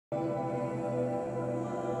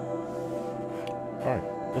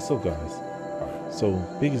What's up, guys? Alright, so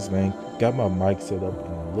biggest thing, got my mic set up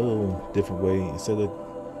in a little different way. Instead of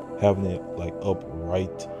having it like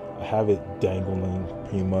upright, I have it dangling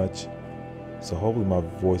pretty much. So hopefully my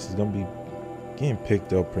voice is gonna be getting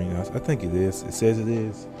picked up pretty nice. I think it is. It says it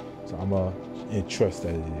is. So I'm gonna entrust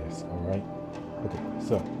that it is. Alright. Okay,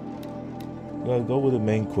 so I'm gonna go with the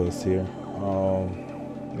main quest here.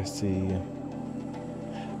 Let's see.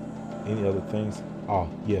 Any other things? Oh,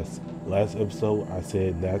 yes. Last episode, I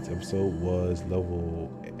said last episode was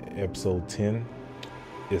episode 10.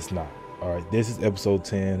 It's not. Alright, this is episode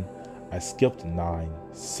 10. I skipped 9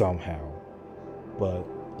 somehow. But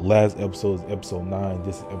last episode is episode 9.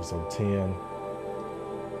 This is episode 10.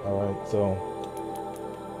 Alright, so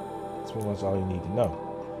that's pretty much all you need to know.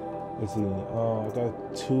 Let's see. I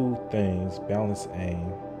got 2 things. Balance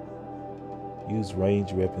aim. Use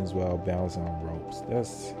range weapons while balancing on ropes.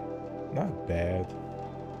 That's not bad.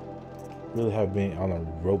 Really haven't been on a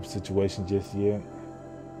rope situation just yet.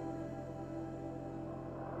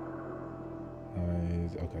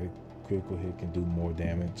 Okay, critical hit can do more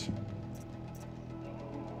damage.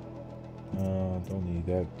 Don't need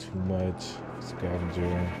that too much.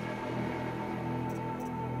 Scavenger.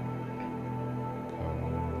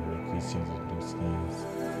 Increase chances to do skins.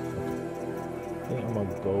 Okay. I think I'm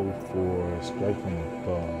gonna go for strike from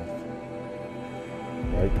above.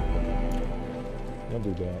 Right? Okay. Don't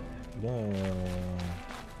do that.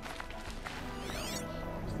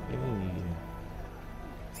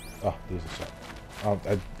 Oh, there's a shot. I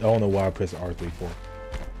don't know why I pressed R3 for.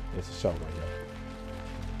 There's a shot right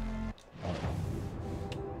now.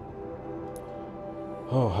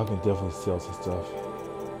 Oh, I can definitely sell some stuff.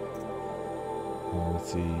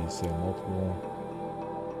 Let's see, sell multiple.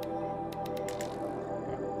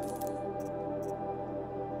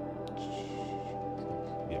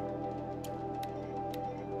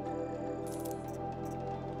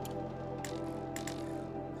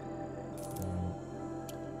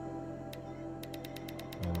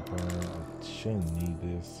 Shouldn't need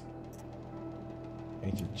this.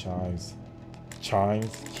 Ancient chimes,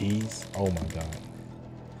 keys. Oh my god,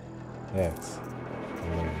 that's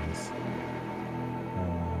hilarious.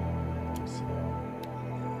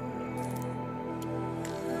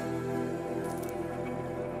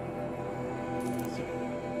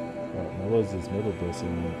 Now what is this middle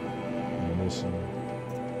blessing ammunition?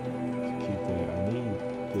 To keep that, I need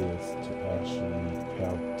this to actually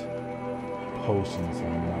craft potions, if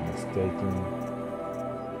I'm not mistaken.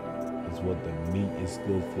 Is what the meat is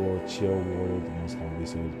good for. Chill water, the most common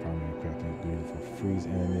resource is primary crafting ingredient for freeze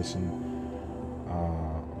ammunition. I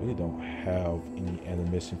really don't have any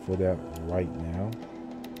ammunition for that right now.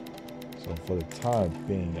 So for the time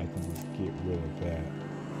being, I can just get rid of that.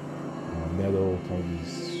 Metal can be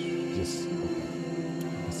just okay.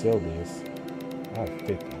 I can sell this. I have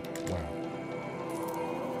 50. Wow.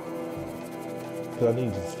 I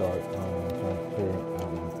need to start kind of clearing out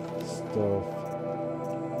my stuff.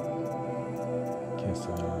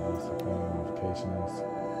 Cancel these modifications.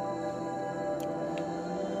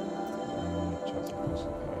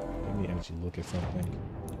 Let me actually look at something.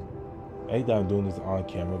 I hate that I'm doing this on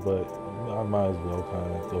camera, but I might as well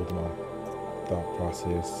kind of go through my thought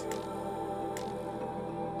process.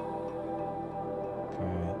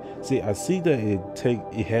 Okay. See, I see that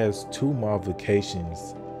it has 2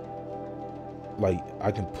 modifications. Like,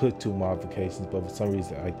 I can put 2 modifications, but for some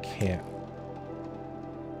reason I can't.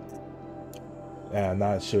 And I'm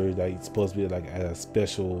not sure that it's supposed to be like at a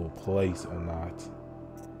special place or not.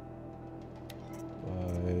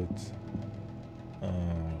 But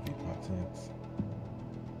view contents.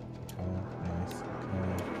 Okay, nice.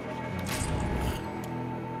 Okay.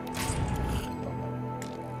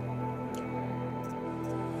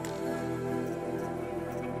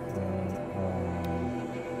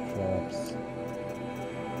 Traps.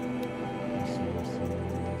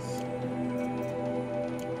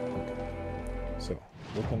 So,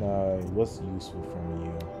 what's useful from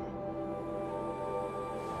you?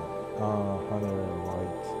 Hunter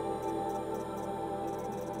light.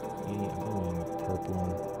 Yeah, I'm doing purple.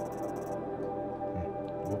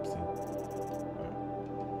 Whoopsie. Right.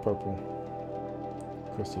 Purple.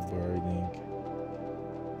 Crystal bird ink.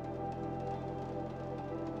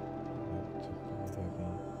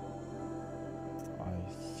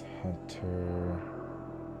 Ice hunter.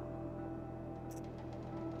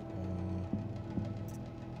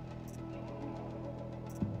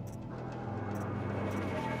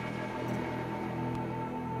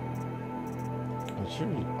 I'm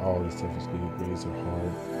sure all this stuff is good. Razor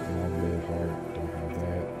heart, non-red heart, don't have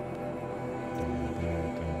that. Don't have that,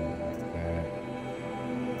 don't have that.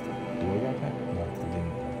 Do I got that? No, I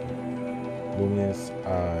didn't. luminous. I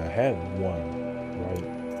had one, right?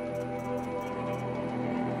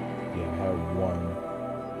 Yeah, I had one.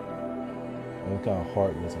 What kind of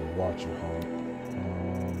heart was a watcher heart?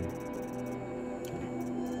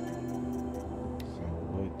 So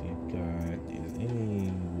what do you got? Is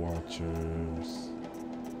any watchers?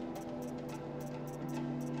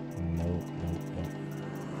 Nope.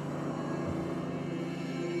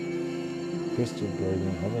 Crystal burden.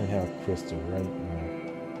 I'm gonna have crystal right now.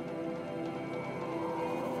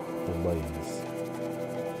 Blaze.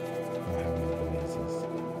 I have no blazes.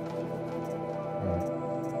 Alright.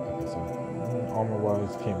 Okay, so armor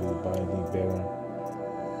wise, can't really buy anything better.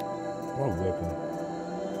 What weapon?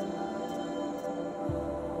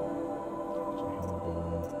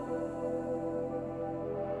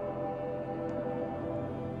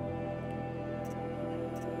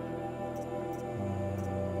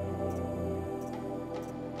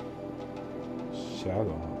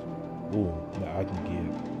 Shadow. Ooh, now I can get.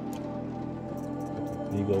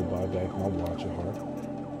 You go buy back my watcher heart.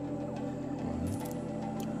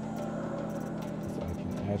 So I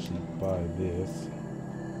can actually buy this.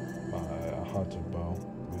 Buy a hunter bow,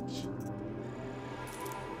 which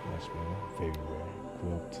much better. Favorite rare.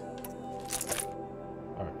 Equipped.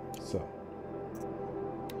 Alright, so.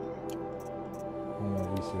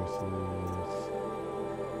 Resources.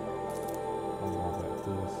 I'll buy back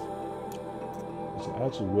this. I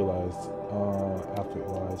actually realized outfit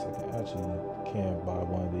wise I can buy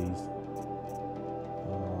one of these.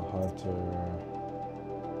 Hunter,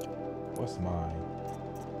 what's mine?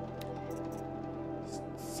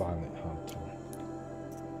 Silent Hunter.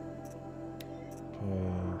 Okay,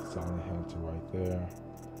 Silent Hunter right there.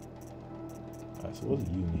 Alright, so what do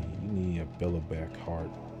you need? You need a Billowback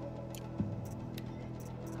heart,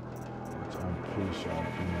 which I'm pretty sure I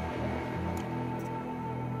do not have.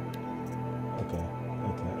 Okay.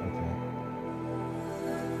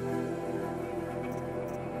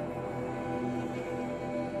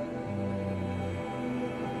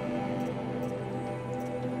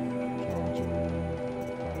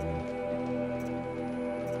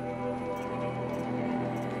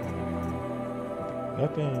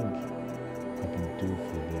 Nothing I can do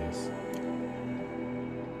for this.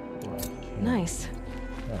 Nice.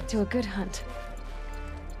 Do a good hunt.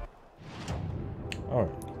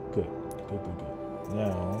 Alright, good.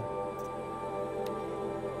 Now,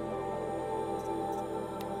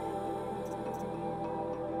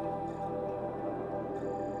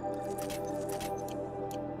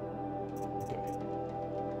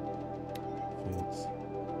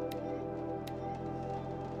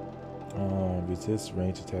 resist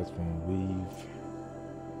range attacks from weave.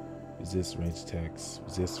 Resist range attacks.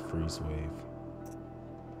 Resist freeze wave.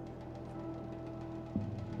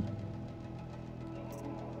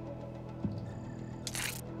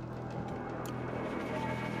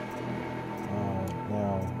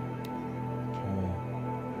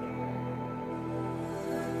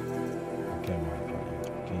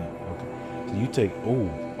 You take, oh,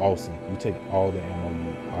 awesome. You take all the ammo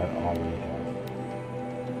I already have.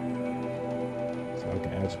 So I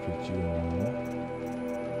can actually put you on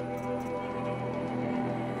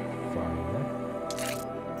fire.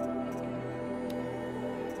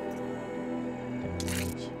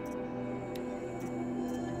 Damage.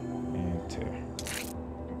 And tear.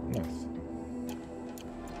 Nice.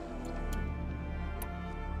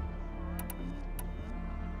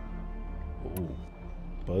 Ooh,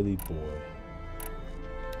 buddy boy.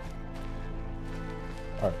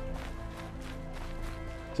 Alright.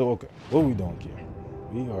 So, okay. What are we doing here?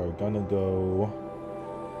 We are gonna go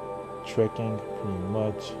trekking pretty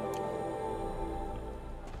much.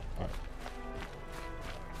 Alright.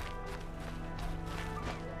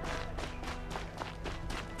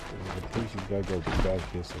 I think you gotta go back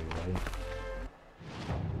this way, right?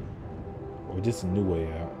 Or just a new way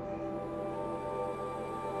out.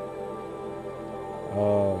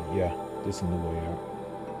 Yeah, this is a new way out.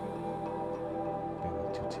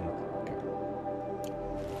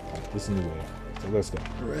 This is a new way out. So let's go.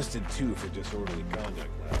 Arrested 2 for disorderly conduct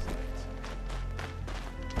last night.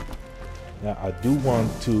 Now I do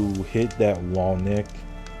want to hit that wall neck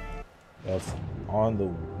that's on the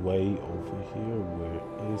way over here. Where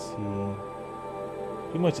is he?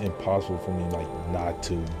 Pretty much impossible for me like not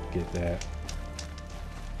to get that.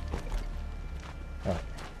 Alright.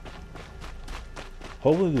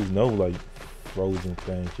 Hopefully there's no like frozen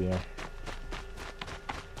thing here.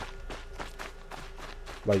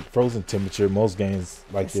 Like frozen temperature, most games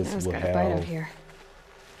like this will have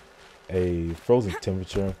a frozen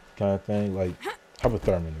temperature kind of thing, like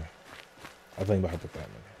hypothermia. I think about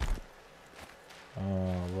hypothermia.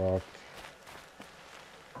 Rock.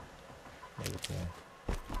 everything.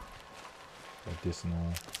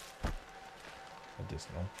 Additional.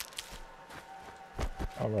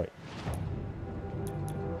 All right.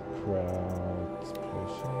 Crowd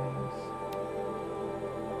expressions.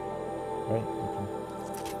 Right. Okay.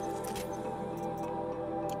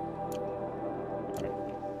 All right.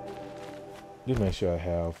 Just make sure I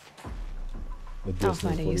have the distance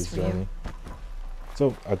for this journey.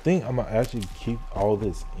 So I think I'm gonna actually keep all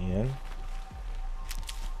this in.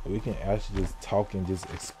 We can actually just talk and just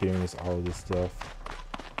experience all of this stuff.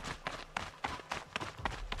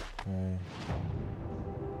 Okay.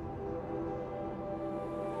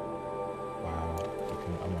 Wow.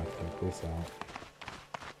 Okay, I'm gonna check this out.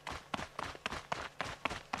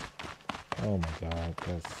 Oh my god,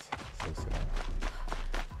 that's so sad.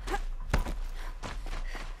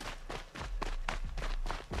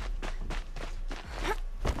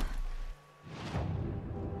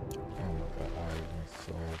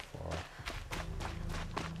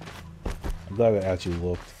 I'm glad I actually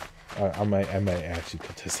looked. I might actually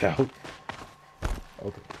cut this out.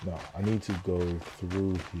 Okay, no, I need to go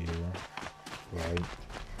through here, right?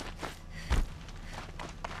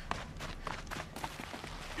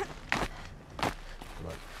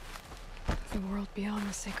 The world beyond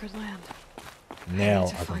the sacred land. Now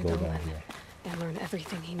I can go down here and learn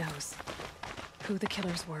everything he knows. Who the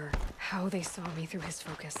killers were, how they saw me through his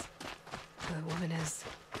focus, who the woman is,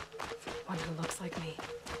 one who looks like me.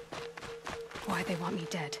 Why they want me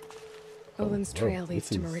dead. Olin's trail leads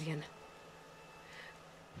to Meridian.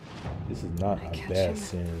 This is not a bad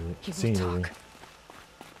scenery. He will talk,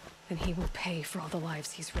 and he will pay for all the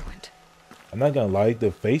lives he's ruined. I'm not gonna lie,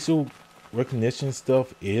 the facial recognition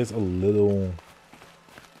stuff is a little.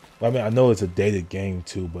 I mean, I know it's a dated game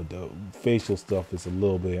too, but the facial stuff is a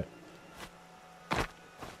little bit.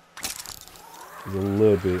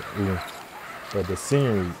 Ooh, but the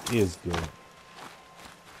scenery is good.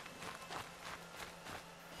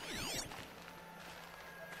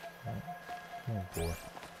 Oh boy.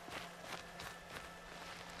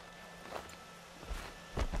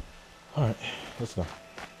 Alright, let's go.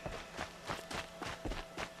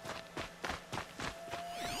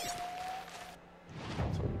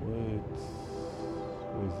 So what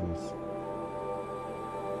is this?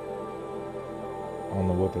 I don't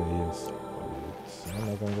know what that is. I'm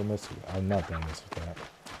not gonna go mess with it. I'm not gonna mess with that.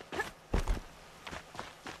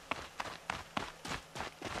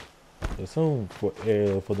 Assume for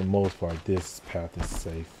the most part this path is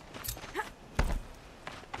safe.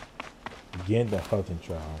 Again, the hunting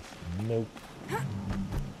trials. Nope. Didn't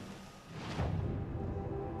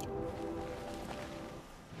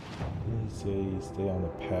he say stay on the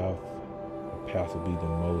path? The path will be the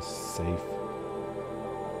most safe.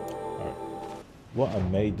 Alright. What I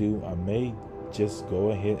may do, I may just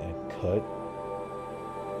go ahead and cut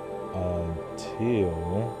until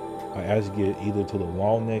I actually get either to the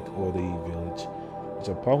long neck or the village, which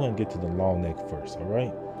I'm probably gonna get to the long neck first. All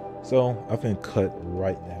right, so I can cut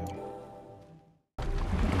right now.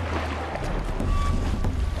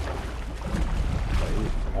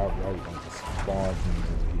 Outright like the spawn things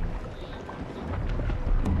over here.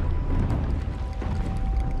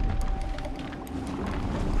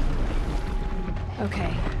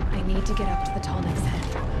 Okay, I need to get up to the tall neck's head.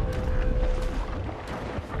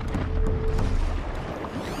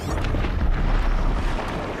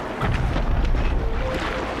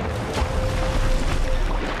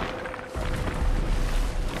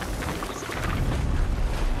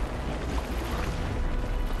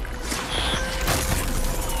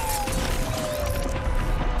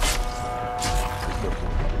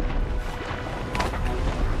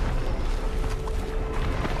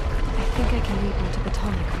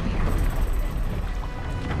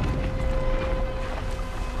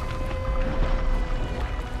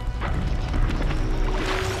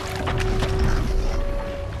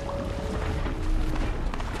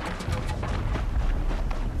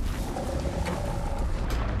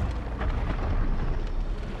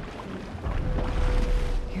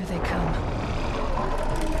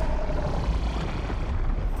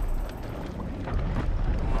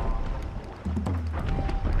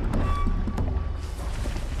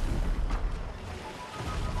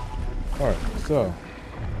 Alright, so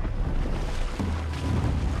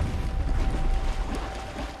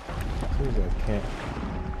as soon as I can't.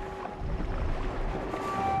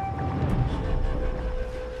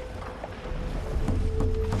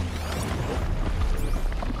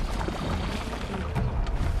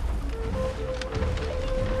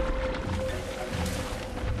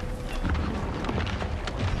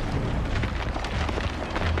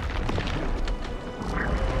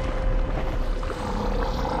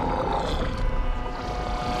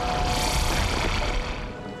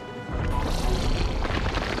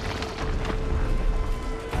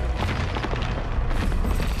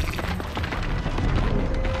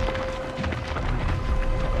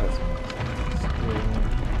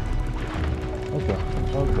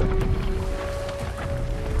 Okay.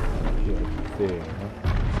 Yeah, there, huh?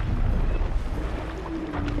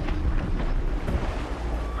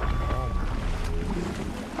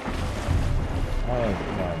 I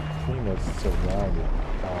am pretty much surrounded.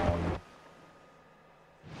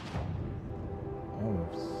 I'm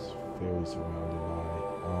very surrounded by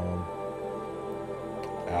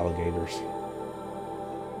alligators.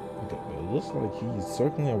 Okay, but it looks like he's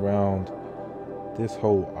circling around this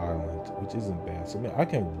whole island, which isn't bad. So I mean, I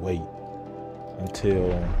can wait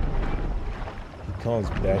until he comes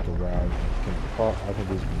back around. I can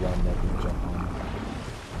just run up and jump on him.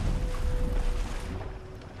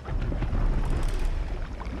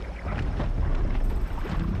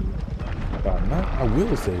 But I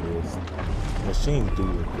will say this: machines do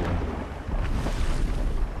look good.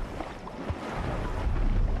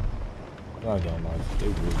 I don't know, they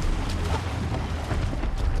would.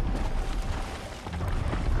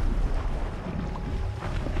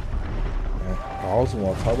 And I also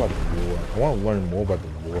want to talk about the lore. I want to learn more about the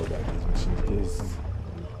lore about these machines, because it's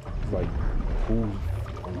like who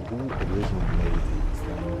originally made these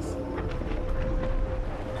things.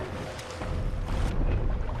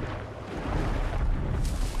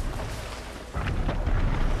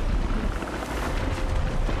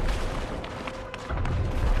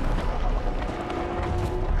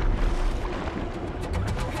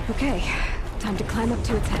 Okay, time to climb up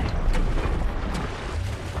to its head.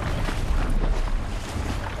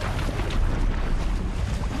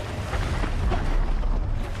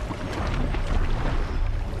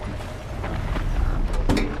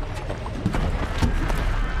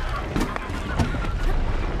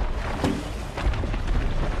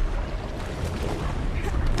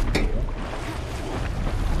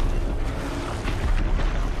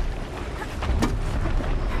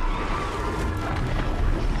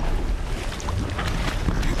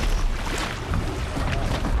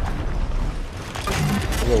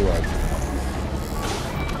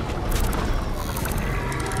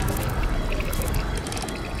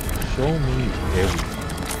 Show me everything.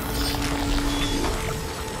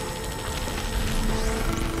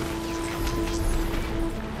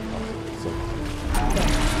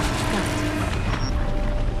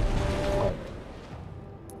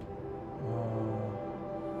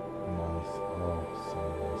 Nice. Oh, so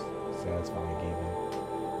nice. Satisfying gaming.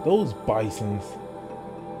 Those bisons.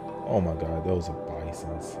 Oh my god, those are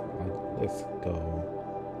bisons. Like, let's go.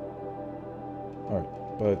 Alright,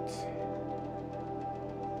 but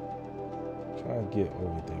try to get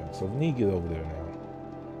over there. So we need to get over there now.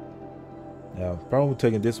 Now, probably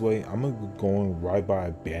taking this way, I'm gonna be going right by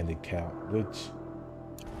a bandit camp, which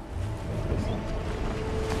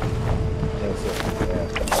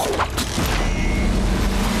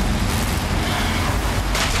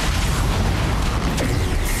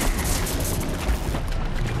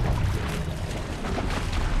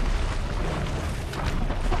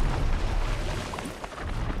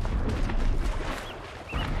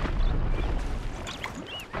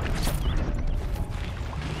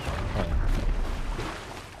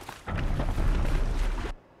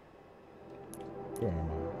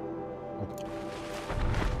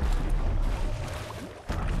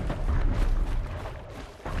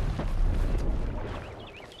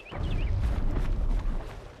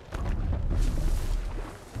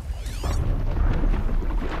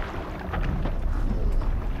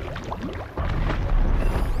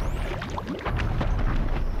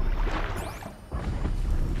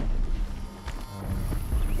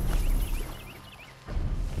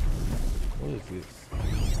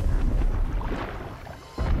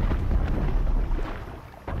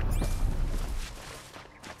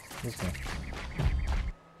this one.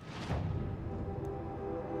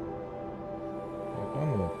 I'm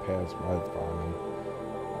gonna pass right by him.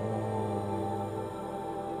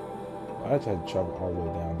 I actually had to travel all the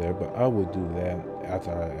way down there, but I will do that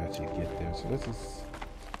after I actually get there. So let's just,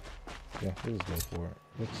 yeah, let's just go for it.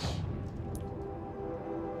 Which,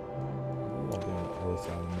 we're on the other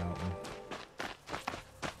side of the mountain.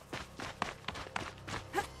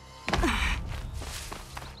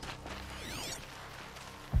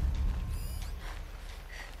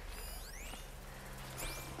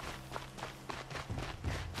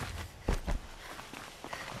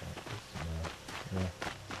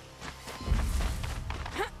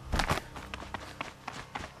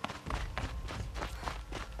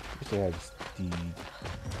 That's the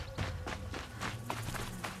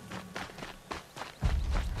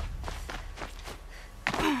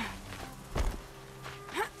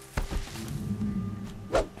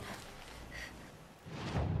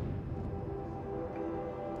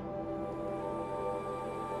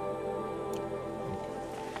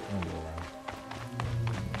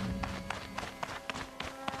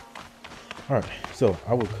Alright, so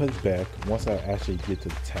I will cut it back once I actually get to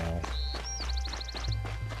the town.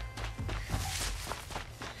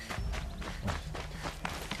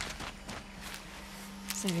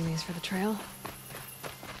 Saving these for the trail.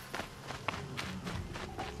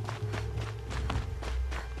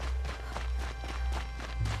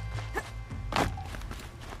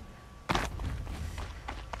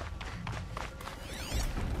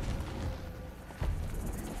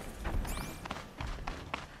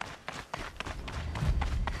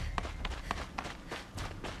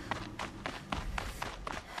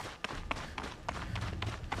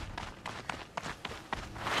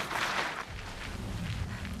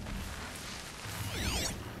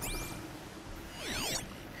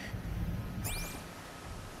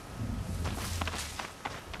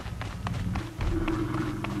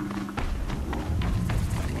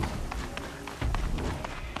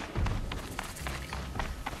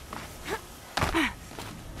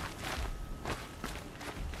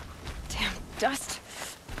 Dust.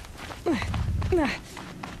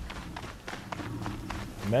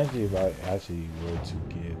 Imagine if I actually were to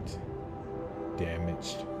get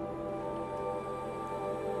damaged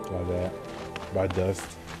by that, by dust.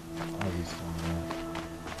 Obviously, not.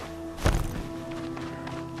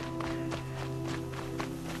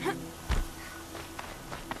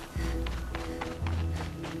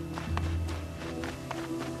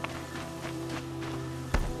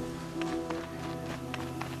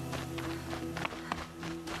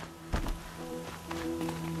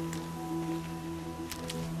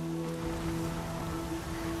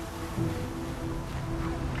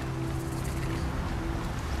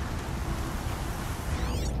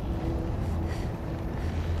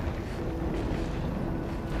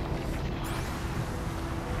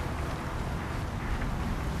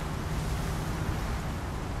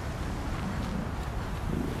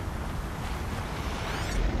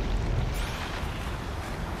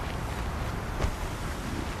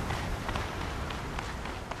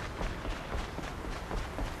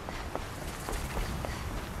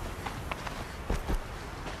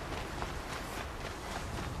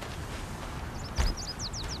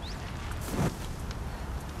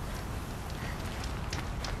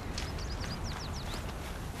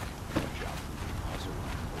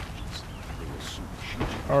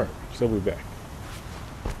 Alright, so we're back.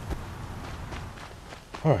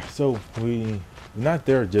 Alright, so we're not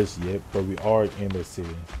there just yet, but we are in the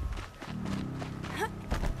city.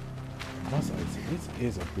 Also, this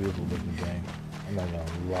is a beautiful looking game. I'm not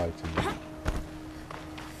gonna lie to you.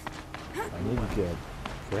 I need to get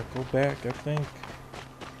Greco back, I think.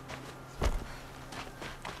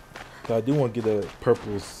 So I do want to get a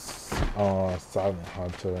purple Silent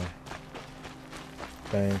Hunter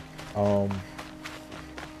thing. Armor.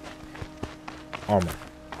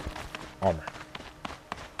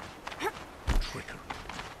 Trickery,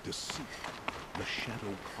 deceit, the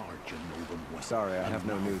shadow card Genovan. Sorry, I have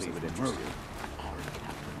no news that would interest you. Our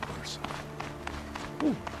Captain Ursa.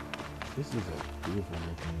 Ooh, this is a beautiful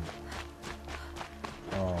looking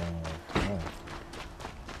town.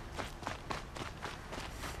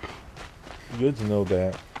 Good to know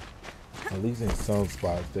that at least in some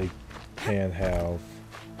spots they can have,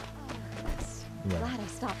 you know, Glad I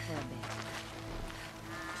stopped for a bit.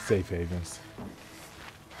 safe havens.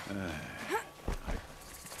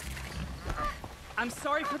 I'm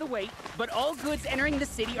sorry for the wait, but all goods entering the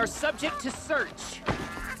city are subject to search.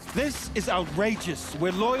 This is outrageous.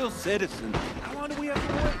 We're loyal citizens. How long do we have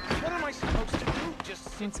to wait? What am I supposed to do? Just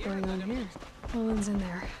sit What's here going on here? Nolan's in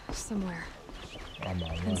there, somewhere. I'm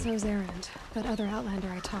all And right. so's Erend, that other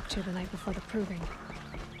Outlander I talked to the night before the proving.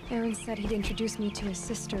 Erend said he'd introduce me to his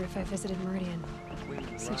sister if I visited Meridian.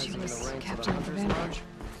 Said she was captain of the Vanguard.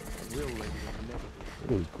 Really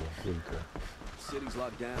cool, really cool. City's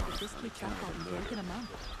locked down. This keeps up, I'll be breaking them out.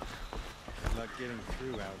 not getting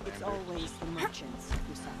through, It's Outlander. always the merchants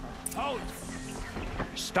who suffer.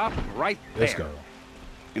 Stop right there. Let's go.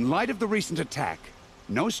 In light of the recent attack,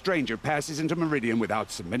 no stranger passes into Meridian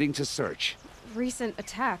without submitting to search. Recent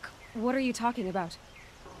attack? What are you talking about?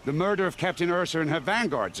 The murder of Captain Ursa and her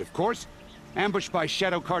vanguards, of course. Ambushed by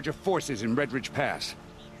Shadow Carja forces in Redridge Pass.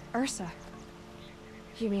 Ursa?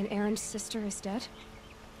 You mean Erend's sister is dead?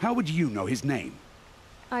 How would you know his name?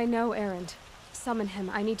 I know Erend. Summon him.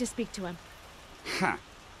 I need to speak to him. Ha!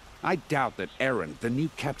 I doubt that Erend, the new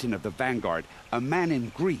captain of the Vanguard, a man in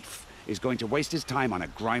grief, is going to waste his time on a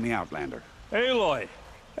grimy outlander. Aloy,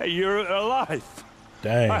 hey, you're alive. I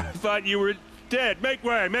Dang. thought you were dead. Make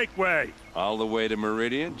way, make way. All the way to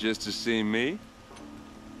Meridian just to see me?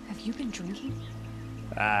 Have you been drinking?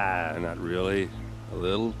 Ah, not really. A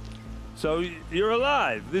little. So you're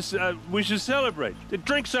alive. This we should celebrate. The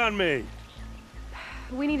drink's on me.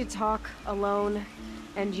 we need to talk alone,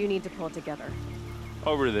 and you need to pull it together.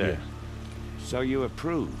 Over there. Yeah. So you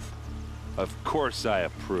approve? Of course I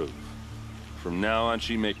approve. From now on,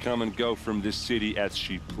 she may come and go from this city as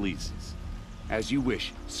she pleases. As you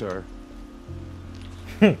wish, sir.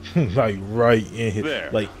 Like right in his,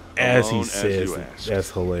 There. like as he Alone as says you it. asked.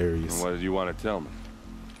 That's hilarious. And what did you want to tell me?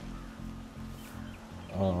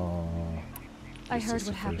 I heard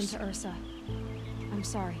sister what happened first. to Ursa. I'm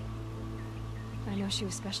sorry. I know she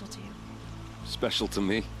was special to you. Special to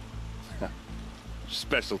me?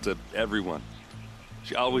 Special to everyone.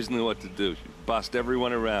 She always knew what to do. She bossed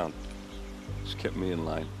everyone around. She kept me in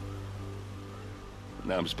line.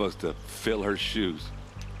 Now I'm supposed to fill her shoes.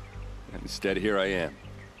 And instead, here I am,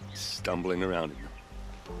 stumbling around in them.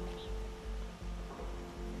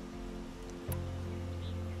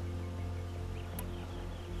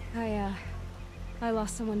 I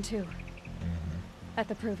lost someone too. At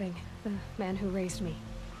the proving, the man who raised me.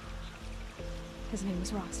 His name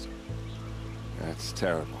was Rost. That's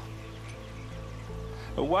terrible.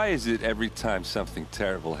 Why is it every time something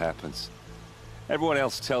terrible happens, everyone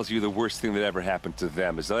else tells you the worst thing that ever happened to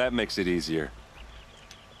them, as though that makes it easier?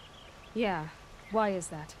 Yeah, why is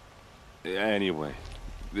that? Anyway,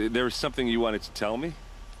 there was something you wanted to tell me?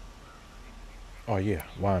 Oh yeah,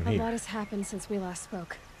 why I'm A here. lot has happened since we last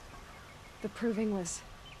spoke. The proving was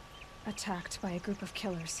attacked by a group of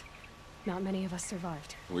killers. Not many of us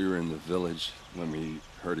survived. We were in the village when we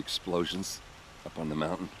heard explosions up on the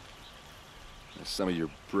mountain. Some of your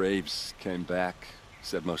braves came back,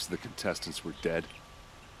 said most of the contestants were dead.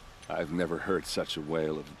 I've never heard such a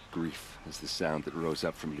wail of grief as the sound that rose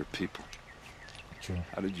up from your people. True.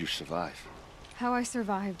 How did you survive? How I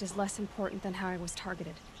survived is less important than how I was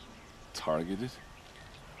targeted. Targeted?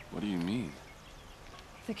 What do you mean?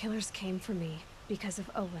 The killers came for me because of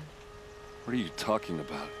Olin. What are you talking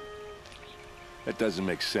about? That doesn't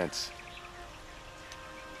make sense.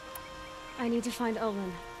 I need to find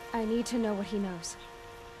Olin. I need to know what he knows.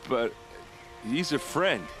 But he's a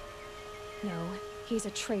friend. No, he's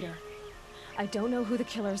a traitor. I don't know who the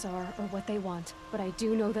killers are or what they want, but I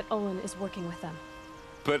do know that Olin is working with them.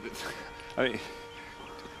 But, I mean,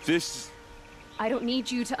 this... I don't need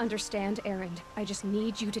you to understand, Erend. I just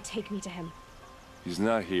need you to take me to him. He's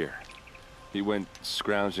not here. He went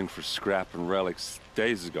scrounging for scrap and relics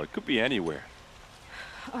days ago. It could be anywhere.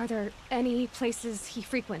 Are there any places he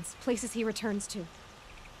frequents, places he returns to?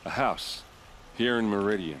 A house. Here in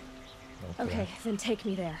Meridian. Okay, then take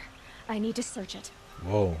me there. I need to search it.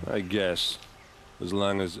 Whoa. I guess. As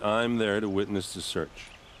long as I'm there to witness the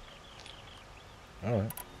search.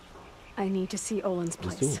 Alright. I need to see Olin's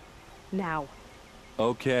Let's place. do it. Now.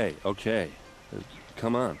 Okay, okay.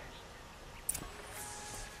 Come on.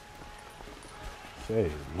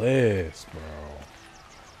 Say less, bro.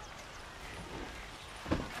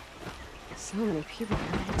 So many people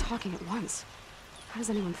here all talking at once. How does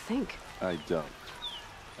anyone think? I don't.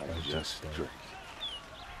 I just drink.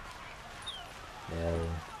 Bro,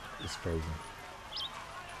 it's crazy.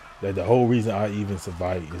 Like the whole reason I even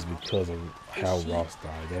survived is because of how Ross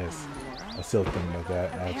died. That's I still think about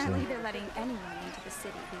that Apparently actually. they're letting anyone into the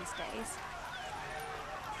city these days.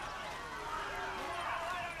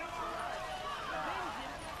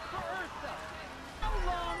 How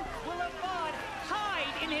long will Avad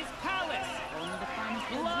hide in his palace?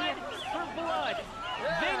 Blood for blood.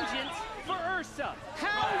 Vengeance for Ursa.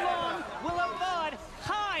 How long will Avad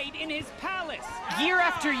hide in his palace? Year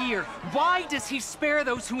after year, why does he spare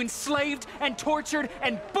those who enslaved and tortured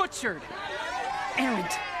and butchered?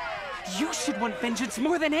 Erend, you should want vengeance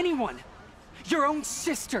more than anyone. Your own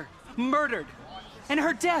sister, murdered. And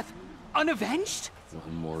her death, unavenged?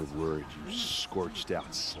 One more word, you scorched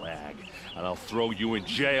out slag, and I'll throw you in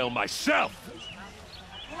jail myself!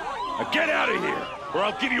 Now get out of here, or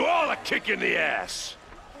I'll give you all a kick in the ass!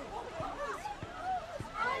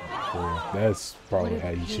 So that's probably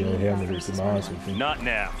how you should handle it, to be honest with you. Not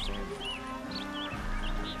now.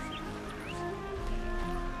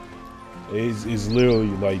 It's literally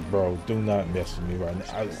like, bro, do not mess with me right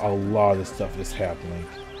now. A lot of stuff is happening.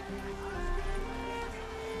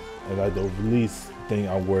 And like the least thing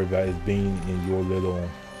I'm worried about is being in your little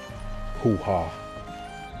hoo-ha.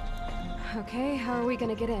 Okay, how are we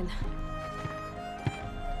gonna get in?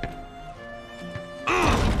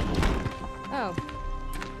 Oh,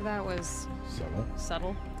 that was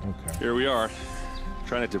subtle. Okay. Here we are.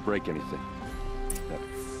 Try not to break anything.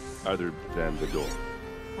 Other than the door.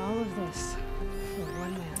 All of this for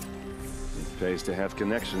one man. It pays to have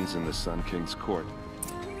connections in the Sun King's court.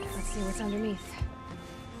 Let's see what's underneath.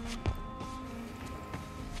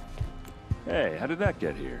 Hey, how did that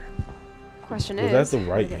get here? Question Was is, that the how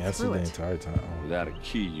to right get answer through the it. entire time? Without a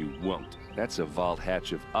key, you won't. That's a vault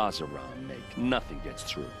hatch of Oseram make. Nothing gets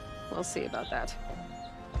through. We'll see about that.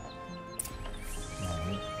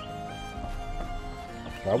 Alright.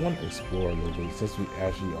 I want to explore a little bit since we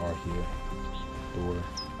actually are here. Door.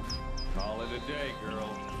 Call it a day, girl.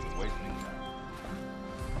 You're wasting time.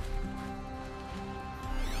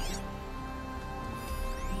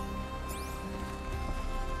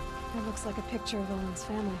 It looks like a picture of Owen's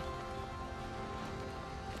family.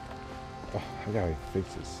 Oh, I gotta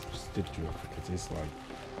fix this stick drill because it's like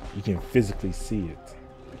you can physically see it.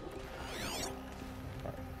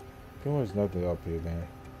 Alright. Pretty much nothing up here, man.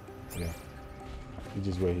 Yeah. It's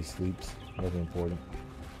just where he sleeps. Nothing important.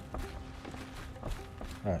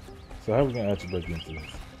 Alright. So how are we gonna actually break into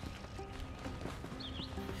this?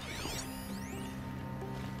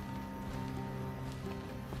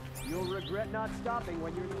 You'll regret not stopping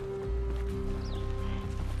when you're...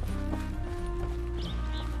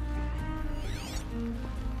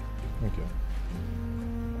 Okay.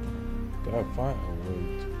 Gotta find a way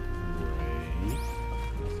to break.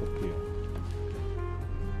 What's up here?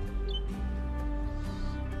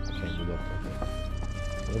 I can't get up there.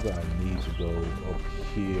 Maybe I need to go up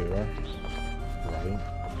here. Right?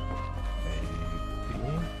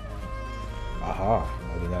 Maybe. Aha!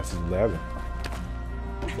 Oh, then that's 11.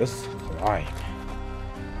 Let's climb.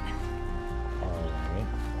 Alright.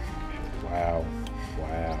 Wow.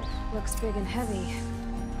 Wow. Looks big and heavy.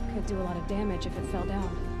 Could do a lot of damage if it fell down.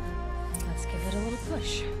 Let's give it a little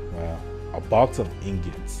push. Wow. A box of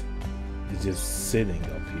ingots is just sitting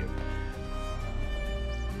up here.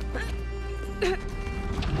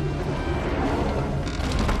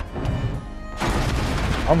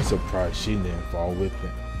 I'm surprised she didn't fall with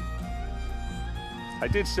it. I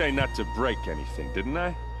did say not to break anything, didn't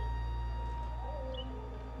I?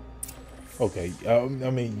 Okay, I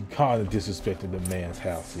mean, you kind of disrespected the man's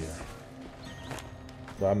house here.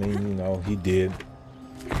 But I mean, you know, he did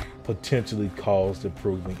potentially cause the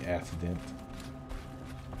proving accident.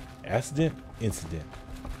 Accident? Incident.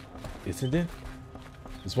 Incident?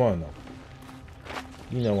 It's one of them.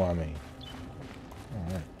 You know what I mean.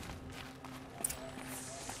 Alright.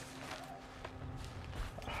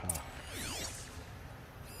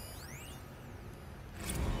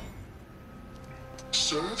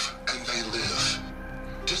 Serve and they live.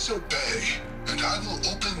 Disobey, and I will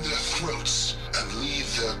open their throats and leave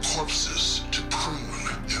their corpses to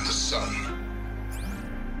prune in the sun.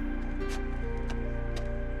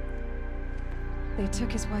 They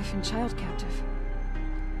took his wife and child captive.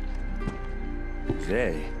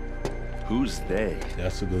 They? Who's they?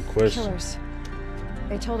 That's a good question. Killers.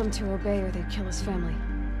 They told him to obey or they'd kill his family.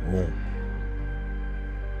 Oh.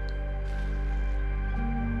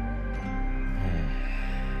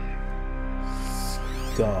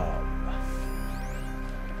 Scum.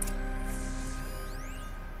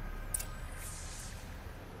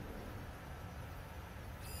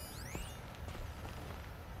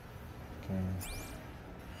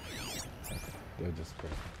 They're just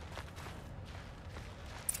crazy.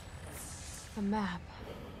 A map.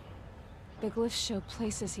 The glyphs show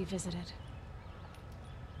places he visited.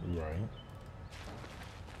 Right.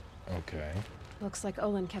 Okay. Looks like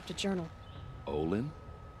Olin kept a journal. Olin?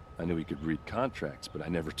 I knew he could read contracts, but I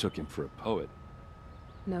never took him for a poet.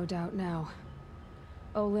 No doubt now.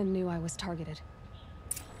 Olin knew I was targeted.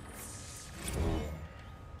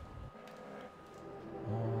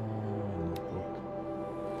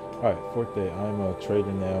 Alright, fourth day. I'm a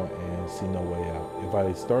trader now and see no way out. If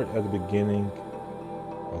I start at the beginning...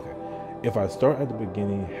 Okay. If I start at the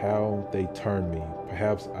beginning how they turned me,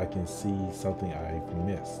 perhaps I can see something I've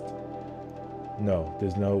missed. No,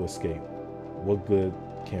 there's no escape. What good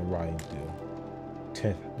can Ryan do?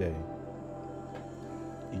 10th day.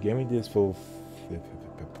 You gave me this You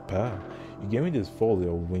gave me this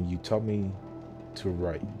folio when you taught me to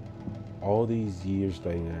write. All these years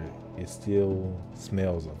later, it still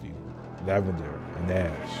smells of you. Lavender and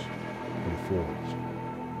ash and forge.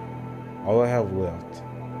 All I have left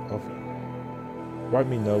of you. Write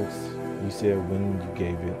me notes, you said when you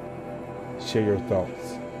gave it. Share your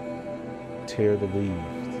thoughts. Tear the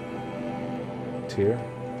leaves. Tear?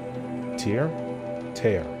 Tear?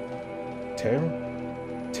 Tear. Tear?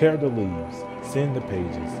 Tear the leaves. Send the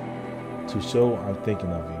pages. To show I'm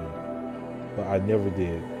thinking of you. But I never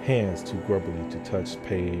did. Hands too grubbily to touch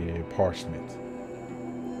parchment.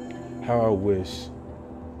 How I wish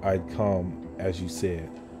I'd come as you said.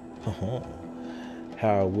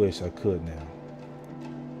 How I wish I could now.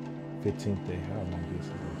 15th day. How long this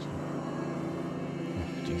is it? Oh,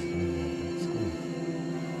 Jesus, I'm going back to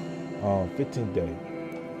school. 15th day.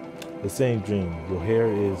 The same dream. Your hair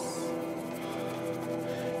is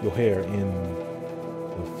your hair in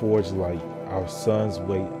the forged light, our son's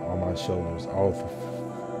weight on my shoulders, all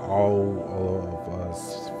of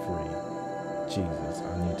us free. Jesus,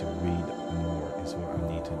 I need to read more is what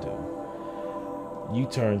I need to do. You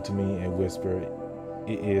turn to me and whisper,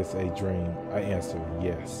 "It is a dream." I answer,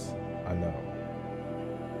 "Yes, I know."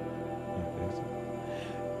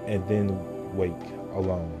 And then wake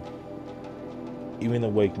alone. Even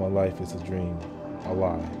awake, my life is a dream, a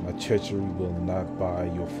lie. My treachery will not buy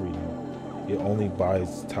your freedom. It only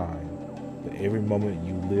buys time. But every moment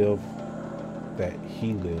you live, that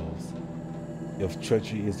he lives. If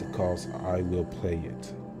treachery is the cost, I will play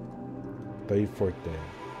it. 34th day.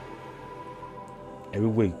 Every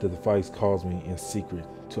week, the device calls me in secret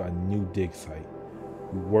to a new dig site.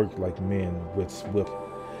 We work like men with whip,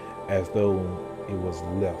 as though it was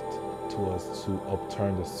left to us to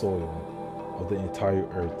upturn the soil of the entire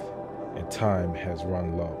earth, and time has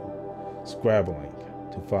run low, scrabbling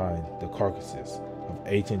to find the carcasses of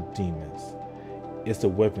ancient demons. It's the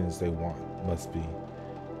weapons they want, must be.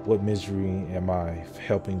 What misery am I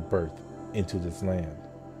helping birth into this land?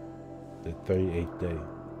 The 38th day.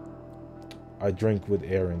 I drink with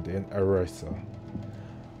Aaron and Arisa,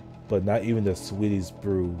 but not even the sweetest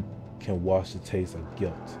brew can wash the taste of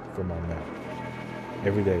guilt from my mouth.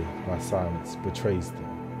 Every day, my silence betrays them.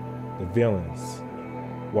 The villains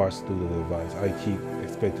watch through the device. I keep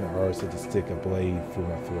expecting Arisa to stick a blade through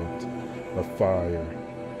my throat, of fire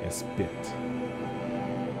and spit.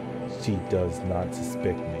 She does not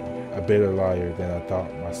suspect me. A better liar than I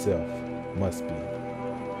thought myself must be.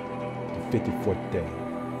 The 54th day.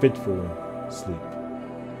 Fitful sleep.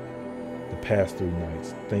 The past 3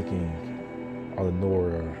 nights, thinking on the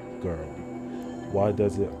Nora girl. Why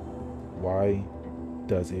does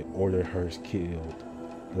it order her killed?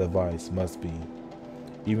 The device must be.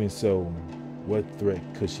 Even so, what threat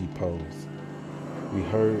could she pose? We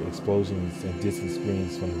heard explosions and distant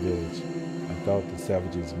screams from the village. I thought the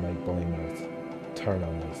savages might blame us, turn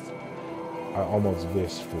on us. I almost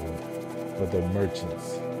wished for it, but the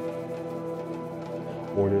merchants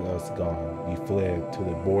ordered us gone. We fled to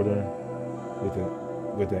the border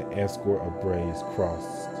with an escort of braves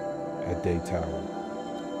crossed a day tower.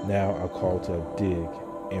 Now I call to a dig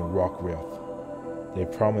in Rockriff. They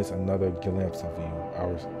promise another glimpse of you,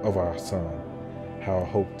 of our son. How I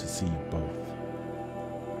hope to see you both.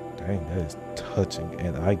 Dang, that is touching,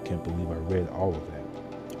 and I can't believe I read all of that.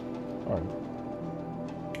 All right.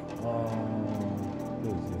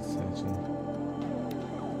 What is this section?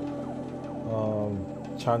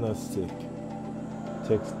 China sick.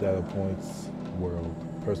 Text data points world.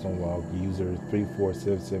 Personal log. User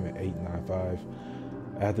 3477895.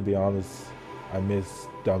 I have to be honest, I miss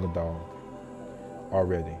Dong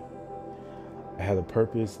already. I had a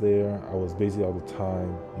purpose there. I was busy all the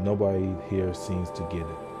time. Nobody here seems to get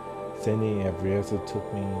it. Sandy and Brianza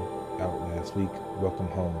took me out last week. Welcome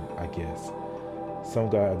home, I guess. Some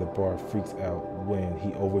guy at the bar freaks out when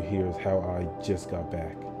he overhears how I just got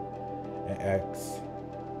back and acts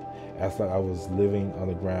like I was living on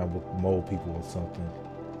the ground with mole people or something.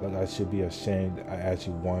 Like I should be ashamed I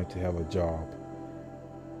actually wanted to have a job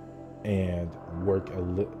and work a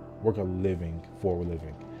living for a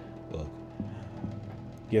living. Look,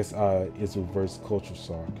 guess it's reverse culture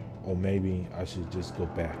shock, or maybe I should just go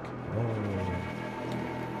back.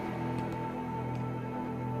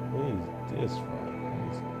 What is this from?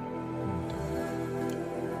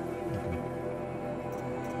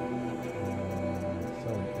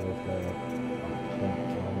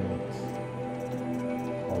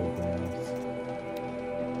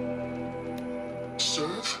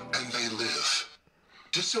 Serve and they live.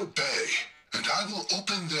 Disobey, and I will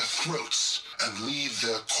open their throats and leave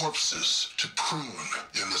their corpses to prune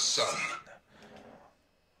in the sun.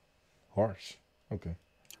 Harsh. Okay.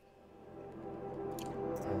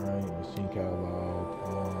 Alright, machine catalog.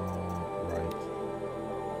 Right.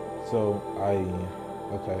 So,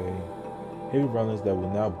 okay. Heavy runners that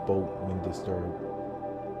will not bolt when disturbed.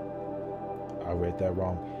 I read that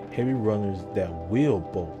wrong. Heavy runners that will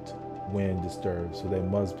bolt when disturbed, so they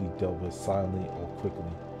must be dealt with silently or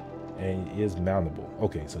quickly. And it is mountable.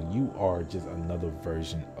 Okay, so you are just another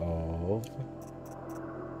version of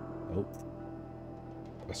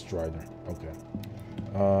a strider. Okay.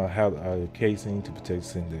 Have a casing to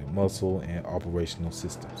protect the muscle and operational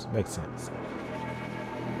systems. Makes sense.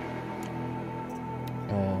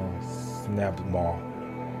 Snap maw.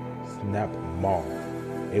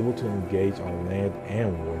 Able to engage on land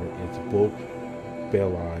and water. Its bulk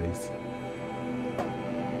bellies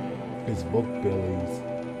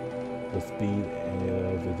the speed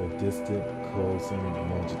of the distant, close and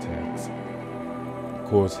lunge attacks.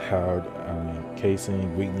 course, hard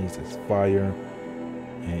casing. Weakness is fire,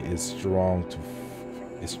 and it's strong to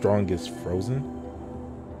its strongest frozen.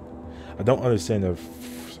 I don't understand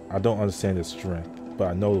the strength, but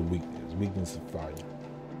I know the weakness. Weakness is fire.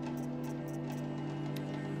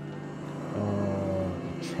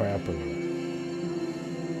 Trampoline.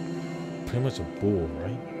 Pretty much a bull,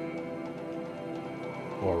 right?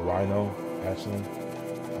 Or a rhino, actually.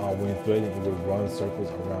 When threatened, it will run circles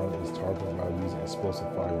around its target by using explosive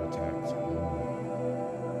fire attacks.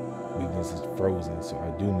 Weakness is frozen, so I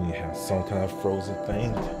do need to have some kind of frozen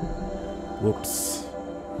thing. Whoops.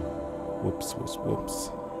 Whoops.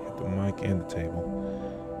 Hit the mic and the table.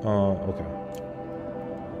 Okay.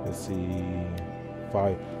 Let's see.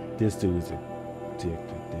 Fire. This dude is a dick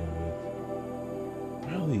to deal with.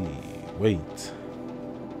 Really? Wait.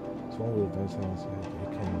 So one with advanced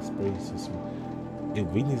it can space. Its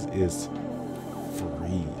weakness is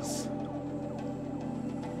freeze.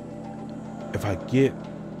 If I get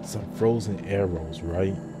some frozen arrows,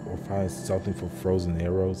 right? Or find something for frozen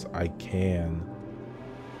arrows, I can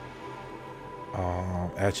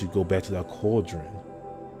actually go back to that cauldron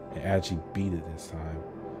and actually beat it this time.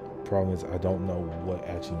 Problem is I don't know what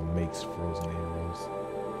actually makes frozen arrows.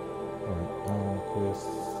 Alright, quest,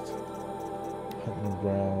 hunting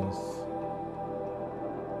grounds.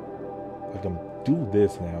 I can do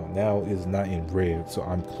this now. Now it's not in red, so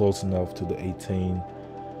I'm close enough to the 18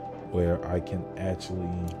 where I can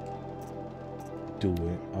actually do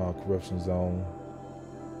it. Corruption zone.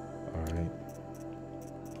 Alright.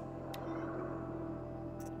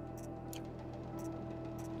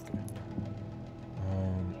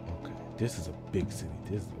 Okay. This is a big city.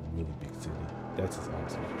 This is a really big city. That's just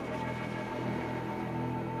awesome.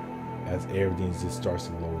 As everything just starts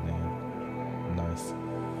to load in. Nice.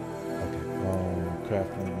 Okay.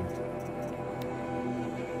 Crafting.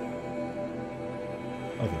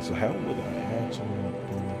 Okay, so how would I actually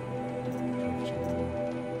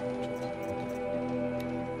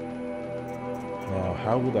now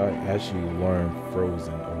how would I actually learn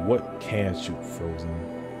frozen, or what can shoot frozen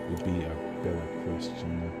would be a better question.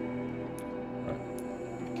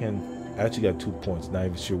 I actually got 2 points, not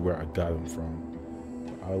even sure where I got them from.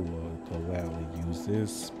 I will gladly use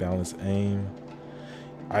this. Balance aim.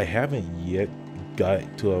 I haven't yet got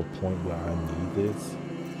to a point where I need this.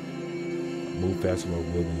 Move faster while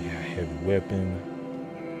wielding a heavy weapon.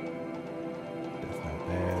 That's not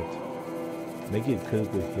bad. Make it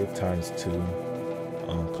critical hit times 2.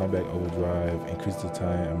 Combat overdrive. Increase the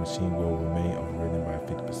time a machine will remain overridden by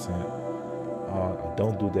 50%. I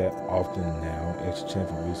don't do that often now. Extra chance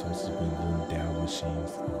for resources when gluing down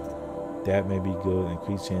machines. That may be good.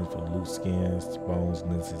 Increased chance for loot skins, bones,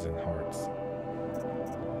 lenses, and hearts.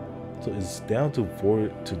 So it's down to 4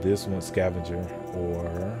 to this one, scavenger, or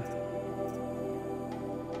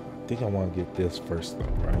I think I want to get this first though,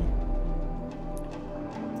 right?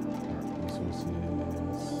 Resources.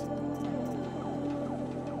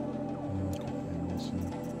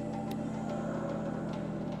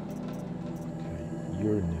 Okay,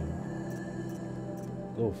 you're new.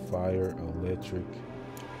 Go fire, electric.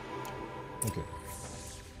 Okay.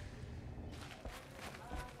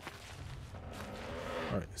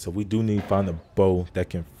 All right, so we do need to find a bow that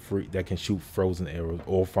can shoot frozen arrows,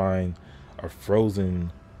 or find a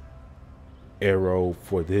frozen arrow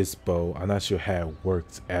for this bow. I'm not sure how it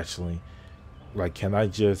works actually. Like, can I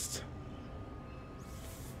just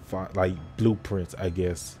find like blueprints, I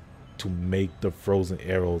guess, to make the frozen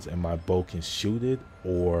arrows and my bow can shoot it?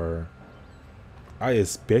 Or I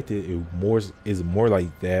expected it is more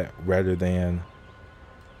like that rather than,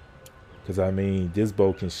 because I mean this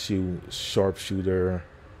bow can shoot sharpshooter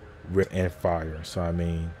and fire, so I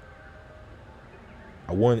mean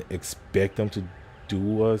I wouldn't expect them to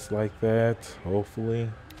do us like that, hopefully.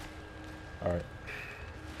 All right,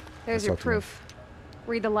 there's your proof.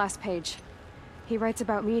 Read the last page. He writes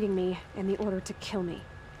about meeting me in the order to kill me.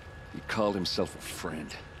 He called himself a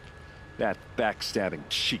friend. That backstabbing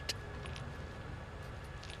cheat.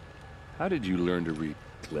 How did you learn to read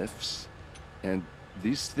glyphs? And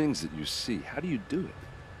these things that you see, how do you do it?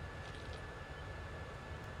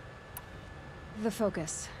 The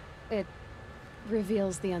focus. It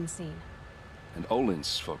reveals the unseen. And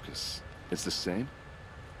Olin's focus, it's the same?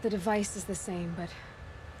 The device is the same, but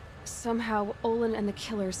somehow Olin and the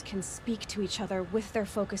killers can speak to each other with their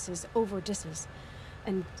focuses over disses,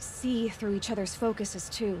 and see through each other's focuses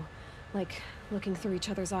too, like looking through each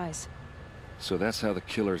other's eyes. So that's how the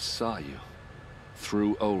killers saw you?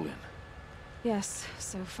 Through Olin? Yes,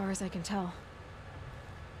 so far as I can tell.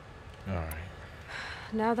 Alright.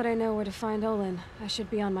 Now that I know where to find Olin, I should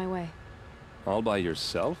be on my way. All by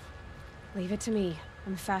yourself? Leave it to me.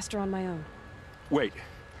 I'm faster on my own. Wait.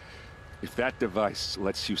 If that device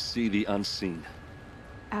lets you see the unseen...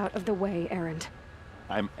 Out of the way, Erend.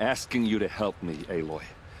 I'm asking you to help me, Aloy.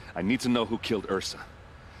 I need to know who killed Ursa.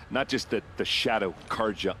 Not just the Shadow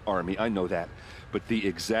Karja army, I know that, but the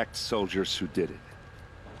exact soldiers who did it.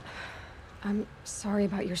 I'm sorry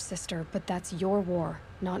about your sister, but that's your war,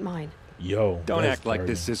 not mine. Yo, don't act like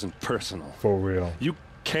this isn't personal. For real. You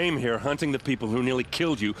came here hunting the people who nearly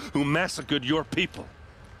killed you, who massacred your people.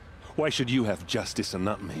 Why should you have justice and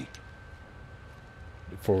not me?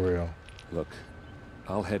 For real. Look,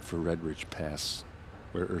 I'll head for Red Ridge Pass,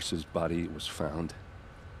 where Ursa's body was found,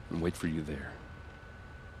 and wait for you there.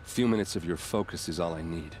 A few minutes of your focus is all I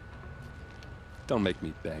need. Don't make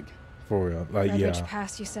me beg. For real. Like, Red Ridge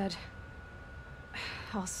Pass, you said?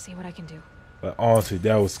 I'll see what I can do. But honestly,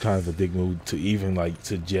 that was kind of a dick move to even like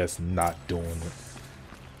suggest not doing it.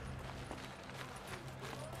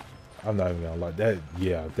 I'm not even gonna lie. That,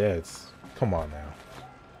 yeah, that's, come on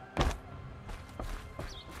now.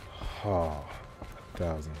 Oh,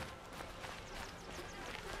 1,000.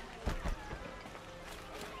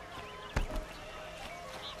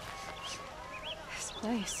 This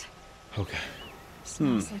place. Okay.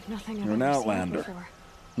 Smells like nothing I've You're an ever seen outlander. before.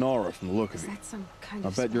 Nora from the look of Is you. that some kind I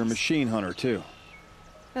of bet you're a spice? machine hunter, too.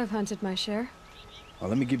 I've hunted my share. Well,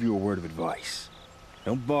 let me give you a word of advice.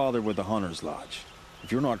 Don't bother with the Hunter's Lodge.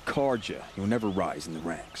 If you're not Karja, you'll never rise in the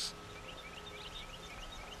ranks.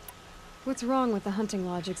 What's wrong with the hunting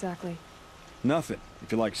lodge exactly? Nothing,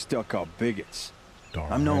 if you like stuck-up bigots.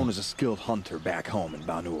 Darn I'm known right. as a skilled hunter back home in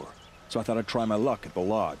Banur, so I thought I'd try my luck at the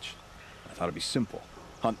lodge. I thought it'd be simple.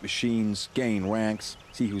 Hunt machines, gain ranks,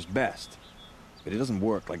 see who's best. But it doesn't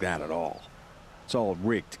work like that at all. It's all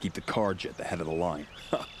rigged to keep the Karja at the head of the line.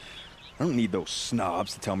 I don't need those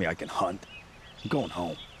snobs to tell me I can hunt. I'm going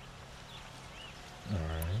home.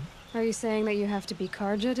 Are you saying that you have to be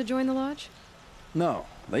Karja to join the lodge? No,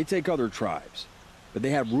 they take other tribes. But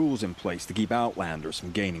they have rules in place to keep outlanders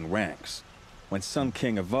from gaining ranks. When Sun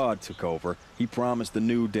King Avad took over, he promised a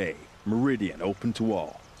new day, Meridian open to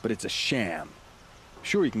all. But it's a sham.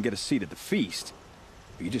 Sure, you can get a seat at the feast,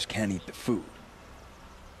 but you just can't eat the food.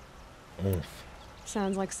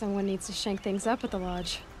 Sounds like someone needs to shank things up at the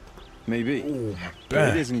lodge. Maybe. Ooh, But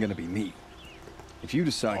it isn't gonna be me. If you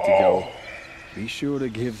decide to go, be sure to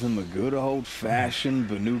give them a good old-fashioned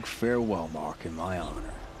Banuk farewell mark in my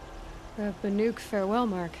honor. The Banuk farewell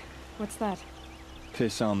mark. What's that?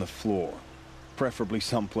 Piss on the floor. Preferably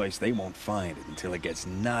someplace they won't find it until it gets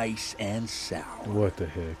nice and sour. What the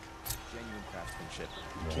heck? Genuine craftsmanship.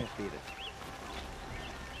 You can't beat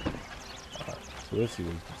it. Alright, so let's see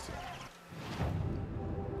what we can see.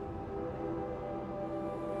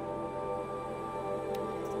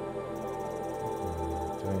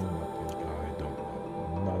 I don't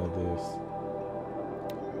want none of this.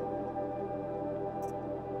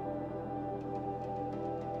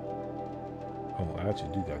 Oh, I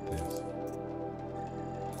actually do got this.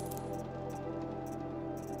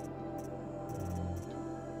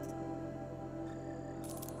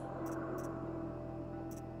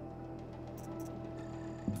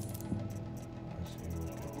 Let's see,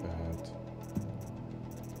 look at that.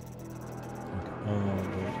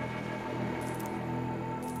 Okay,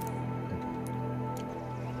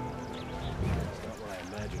 It's not what I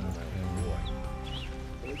imagined when I was a boy.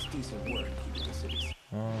 But it's decent work keeping the cities.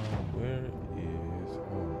 where is,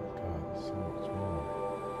 oh my god, there's so much more.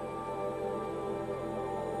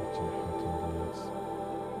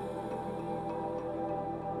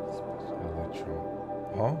 Electro.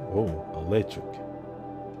 Huh? Oh, electric.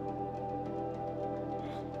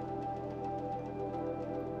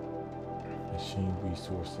 Machine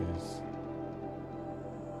resources.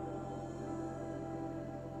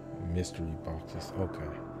 Mystery boxes.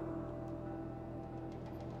 Okay.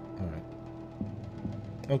 Alright.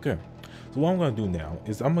 Okay. So what I'm gonna do now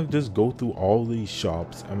is I'm gonna just go through all these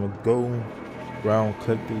shops. I'm gonna go around,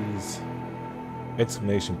 collect these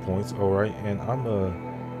exclamation points, alright, and I'm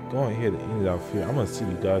gonna go ahead and end it off here. I'm gonna see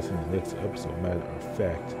you guys in the next episode, matter of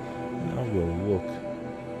fact. And I will look.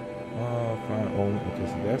 Find only, okay,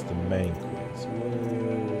 so that's the main quest.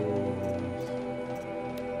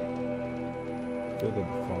 Fill up the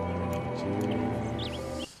phone, which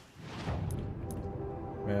is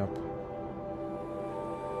map.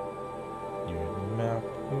 Map,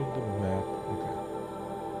 where's the map? Okay.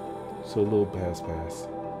 So a little pass.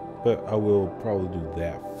 But I will probably do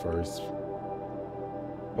that first.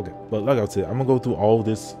 Okay, but like I said, I'm gonna go through all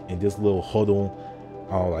this in this little huddle,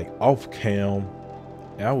 like off cam,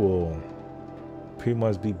 and I will pretty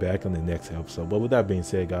much be back in the next episode. But with that being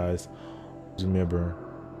said, guys, remember,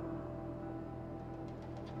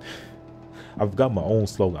 I've got my own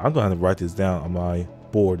slogan. I'm gonna have to write this down on my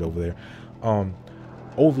board over there.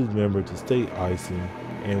 Always remember to stay icy,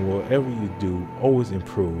 and whatever you do, always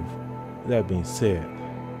improve. That being said,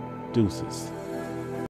 deuces.